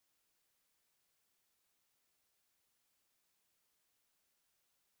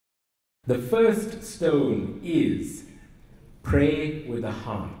The first stone is pray with the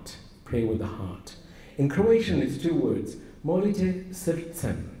heart. Pray with the heart. In Croatian, it's two words, molite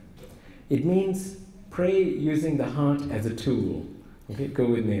srcem. It means pray using the heart as a tool. Okay, go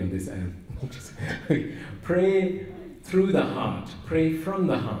with me on this, Anne. Pray through the heart. Pray from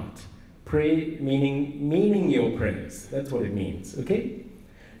the heart. Pray meaning your prayers. That's what it means, okay?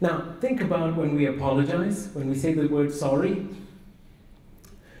 Now, think about when we apologize, when we say the word sorry.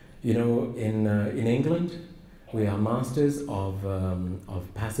 You know, in England, we are masters of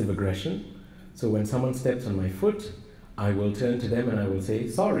passive aggression. So when someone steps on my foot, I will turn to them and I will say,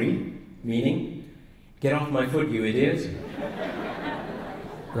 sorry, meaning, get off my foot, you idiot.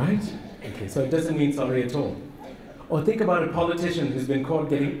 Right? Okay, so it doesn't mean sorry at all. Or think about a politician who's been caught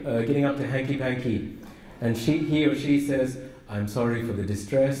getting up to hanky-panky, and he or she says, I'm sorry for the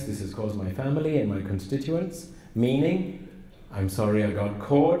distress this has caused my family and my constituents, meaning, I'm sorry I got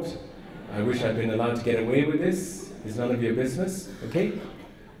caught, I wish I'd been allowed to get away with this, it's none of your business, okay?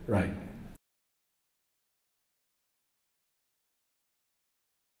 Right.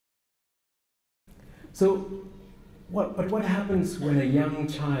 So, what happens when a young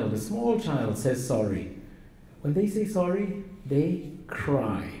child, a small child, says sorry? When they say sorry, they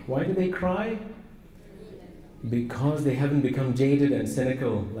cry. Why do they cry? Because they haven't become jaded and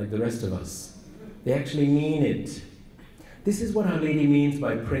cynical like the rest of us. They actually mean it. This is what Our Lady means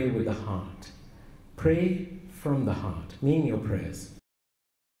by pray with the heart. Pray from the heart. Mean your prayers.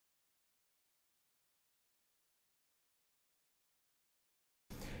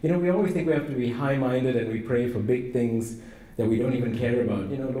 You know, we always think we have to be high-minded and we pray for big things that we don't even care about.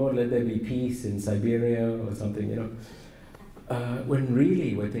 You know, Lord, let there be peace in Siberia or something, you know. When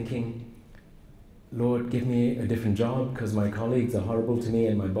really we're thinking, Lord, give me a different job because my colleagues are horrible to me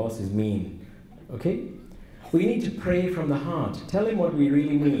and my boss is mean. Okay? We need to pray from the heart. Tell him what we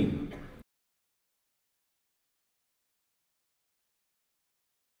really mean.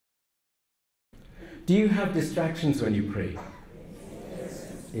 Do you have distractions when you pray?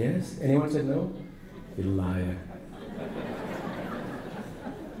 Yes? Anyone said no? You liar.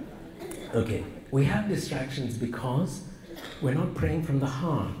 Okay, we have distractions because we're not praying from the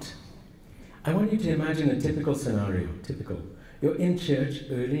heart. I want you to imagine a typical scenario. Typical. You're in church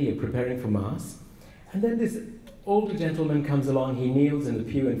early, you're preparing for Mass, and then this older gentleman comes along, he kneels in the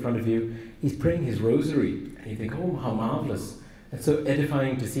pew in front of you, he's praying his rosary, and you think, oh, how marvelous. It's so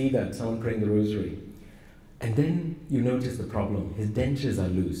edifying to see that, someone praying the rosary. And then you notice the problem. His dentures are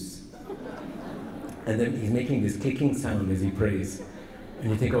loose. And then he's making this clicking sound as he prays. And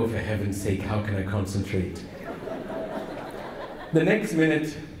you think, oh, for heaven's sake, how can I concentrate? The next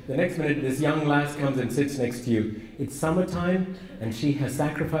minute, this young lass comes and sits next to you. It's summertime, and she has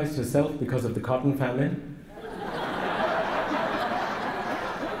sacrificed herself because of the cotton famine.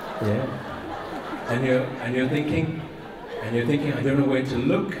 Yeah. And you're thinking, I don't know where to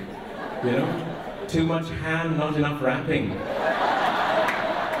look, you know? Too much ham, not enough wrapping.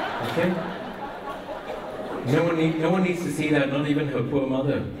 Okay? No one needs to see that, not even her poor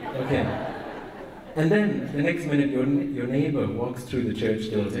mother. Okay. And then, the next minute, your neighbor walks through the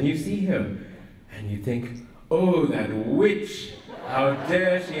church doors, and you see her, and you think, oh, that witch! How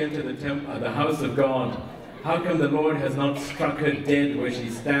dare she enter the house of God? How come the Lord has not struck her dead where she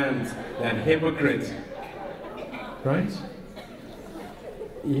stands, that hypocrite? Right?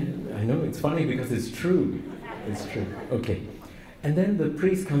 Yeah, I know, it's funny because it's true. It's true. Okay. And then the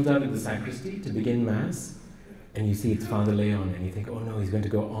priest comes out of the sacristy to begin Mass, and you see it's Father Leon, and you think, oh no, he's going to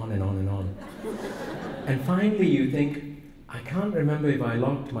go on and on and on. And finally you think, I can't remember if I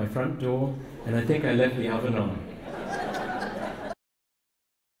locked my front door, and I think I left the oven on.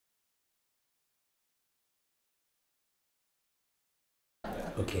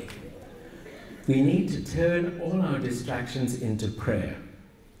 Okay. We need to turn all our distractions into prayer.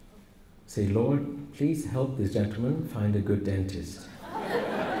 Say, Lord, please help this gentleman find a good dentist.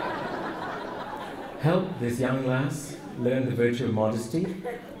 Help this young lass learn the virtue of modesty.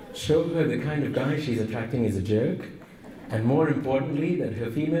 Show her the kind of guy she's attracting is a jerk. And more importantly, that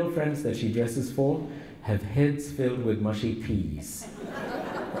her female friends that she dresses for have heads filled with mushy peas.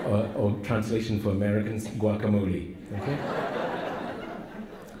 Or translation for Americans, guacamole. Okay?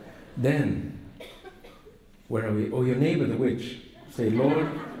 Then, where are we? Oh, your neighbor, the witch. Say, Lord,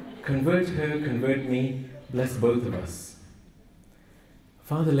 convert her, convert me, bless both of us.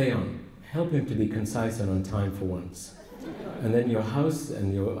 Father Leon, help him to be concise and on time for once. And then your house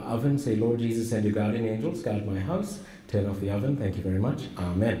and your oven, say, Lord Jesus, send your guardian angels, guard my house, turn off the oven, thank you very much,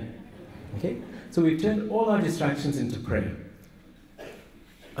 amen. Okay? So we've turned all our distractions into prayer.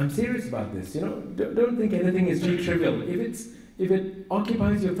 I'm serious about this, you know, don't think anything is too trivial. if it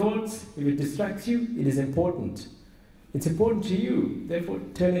occupies your thoughts, if it distracts you, it is important. It's important to you, therefore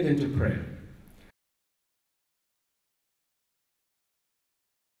turn it into prayer.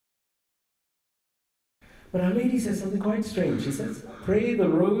 But Our Lady says something quite strange. She says, pray the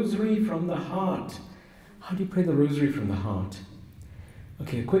rosary from the heart. How do you pray the rosary from the heart?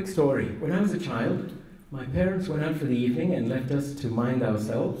 Okay, a quick story. When I was a child, my parents went out for the evening and left us to mind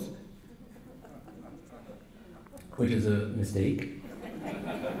ourselves, which is a mistake.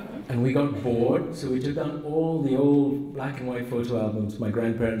 And we got bored, so we took down all the old black and white photo albums, my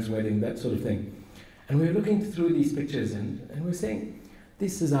grandparents' wedding, that sort of thing. And we were looking through these pictures and we were saying,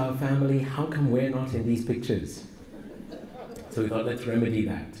 this is our family, how come we're not in these pictures? So we thought, let's remedy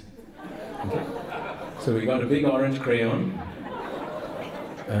that. Okay? So we got a big orange crayon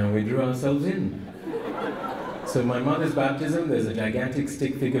and we drew ourselves in. So my mother's baptism, there's a gigantic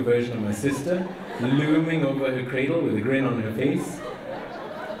stick figure version of my sister looming over her cradle with a grin on her face.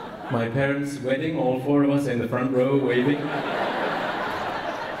 My parents' wedding, all four of us in the front row waving.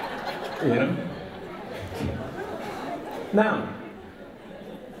 You know? Now,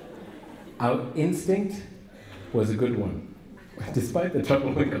 our instinct was a good one. Despite the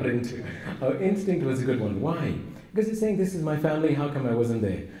trouble we got into, our instinct was a good one. Why? Because it's saying, this is my family, how come I wasn't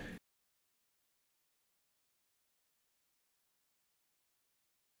there?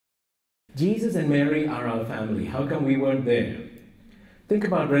 Jesus and Mary are our family. How come we weren't there? Think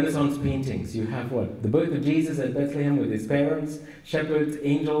about Renaissance paintings. You have what? The birth of Jesus at Bethlehem with his parents, shepherds,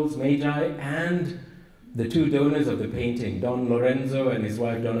 angels, magi, and the two donors of the painting, Don Lorenzo and his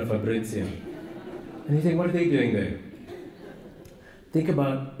wife Donna Fabrizia. And you think, what are they doing there? Think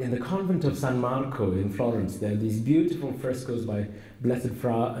about in the convent of San Marco in Florence, there are these beautiful frescoes by Blessed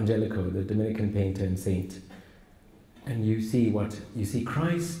Fra Angelico, the Dominican painter and saint. And you see what? You see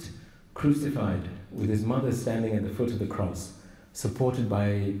Christ crucified with his mother standing at the foot of the cross, supported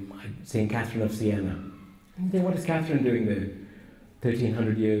by St. Catherine of Siena. And you think, what is Catherine doing there?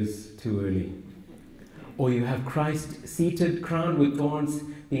 1300 years too early. Or you have Christ seated, crowned with thorns,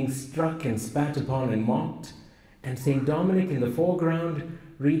 being struck and spat upon and mocked, and St. Dominic in the foreground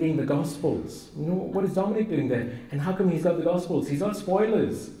reading the Gospels. You know, what is Dominic doing there? And how come he's got the Gospels? He's got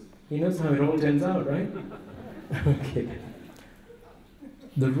spoilers. He knows how it all turns out, right? Okay.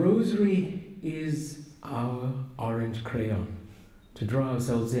 The rosary is our orange crayon to draw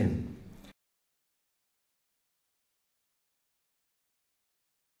ourselves in.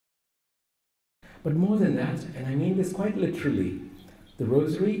 But more than that, and I mean this quite literally, the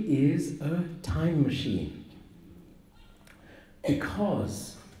rosary is a time machine.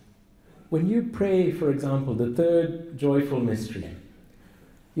 Because when you pray, for example, the third joyful mystery,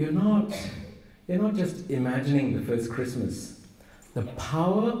 you're not just imagining the first Christmas. The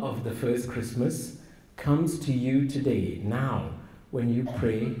power of the first Christmas comes to you today, now, when you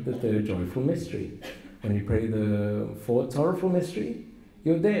pray the third joyful mystery. When you pray the fourth sorrowful mystery,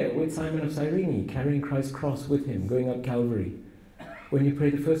 you're there with Simon of Cyrene, carrying Christ's cross with him, going up Calvary. When you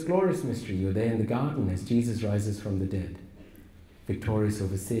pray the first glorious mystery, you're there in the garden as Jesus rises from the dead, victorious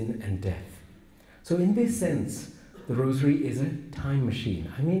over sin and death. So in this sense, the rosary is a time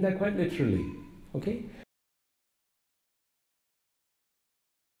machine. I mean that quite literally, okay?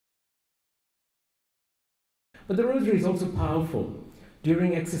 But the rosary is also powerful.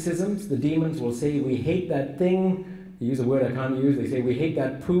 During exorcisms, the demons will say, we hate that thing. They use a word I can't use. They say, we hate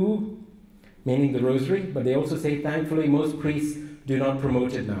that poo, meaning the rosary. But they also say, thankfully, most priests do not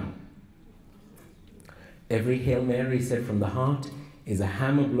promote it now. Every Hail Mary said from the heart is a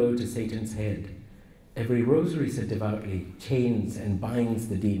hammer blow to Satan's head. Every rosary said devoutly chains and binds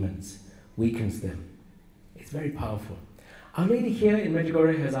the demons, weakens them. It's very powerful. Our Lady here in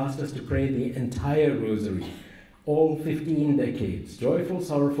Medjugorje has asked us to pray the entire rosary, all 15 decades, joyful,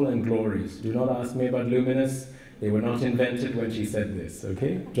 sorrowful, and glorious. Do not ask me about luminous. They were not invented when she said this,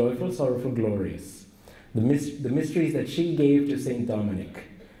 okay? Joyful, sorrowful, glorious. The mysteries that she gave to St. Dominic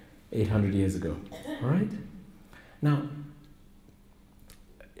 800 years ago, all right? Now,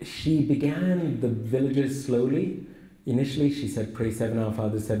 she began the villages slowly. Initially, she said, pray 7 Our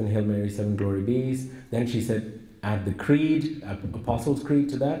Fathers, 7 Hail Marys, 7 Glory Bees. Then she said, add the creed, Apostles' Creed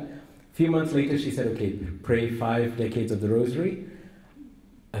to that. A few months later, she said, okay, pray 5 decades of the Rosary.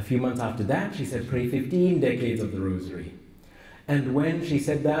 A few months after that, she said, pray 15 decades of the Rosary. And when she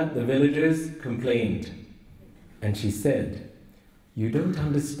said that, the villagers complained. And she said, you don't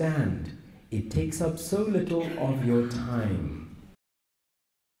understand. It takes up so little of your time.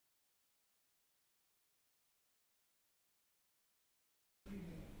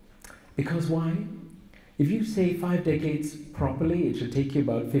 Because why? If you say 5 decades properly, it should take you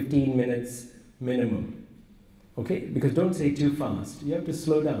about 15 minutes minimum. Okay? Because don't say too fast. You have to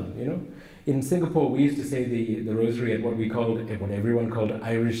slow down, you know? In Singapore, we used to say the rosary at what everyone called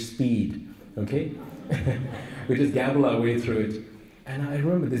Irish speed, okay? We just gabble our way through it. And I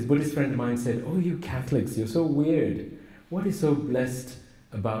remember this Buddhist friend of mine said, "Oh, you Catholics, you're so weird. What is so blessed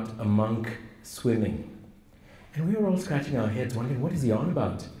about a monk swimming?" And we were all scratching our heads, wondering, what is he on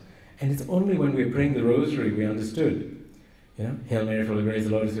about? And it's only when we were praying the rosary we understood. You know, Hail Mary, full of grace, the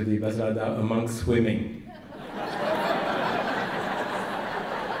Lord is with thee, blessed art thou among swimming.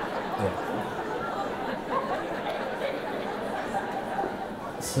 Yeah.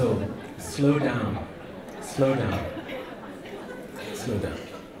 So, slow down, slow down, slow down.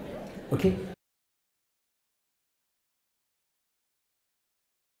 Okay?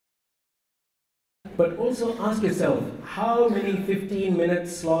 But also ask yourself, how many 15-minute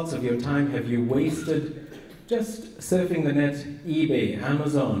slots of your time have you wasted just surfing the net, eBay,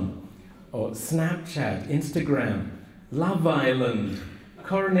 Amazon, or Snapchat, Instagram, Love Island,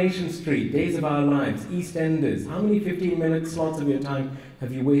 Coronation Street, Days of Our Lives, EastEnders? How many 15-minute slots of your time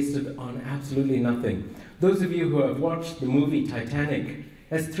have you wasted on absolutely nothing? Those of you who have watched the movie Titanic,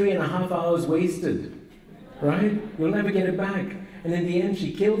 that's 3.5 hours wasted, right? You'll never get it back. And in the end,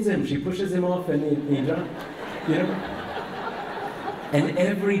 she kills him. She pushes him off, and he you know. And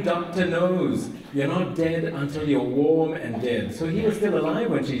every doctor knows you're not dead until you're warm and dead. So he was still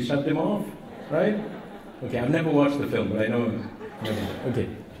alive when she shoved him off, right? Okay, I've never watched the film, but I know. Okay.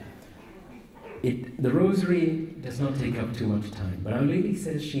 The rosary does not take up too much time, but Our Lady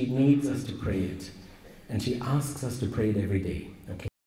says she needs us to pray it, and she asks us to pray it every day. Okay.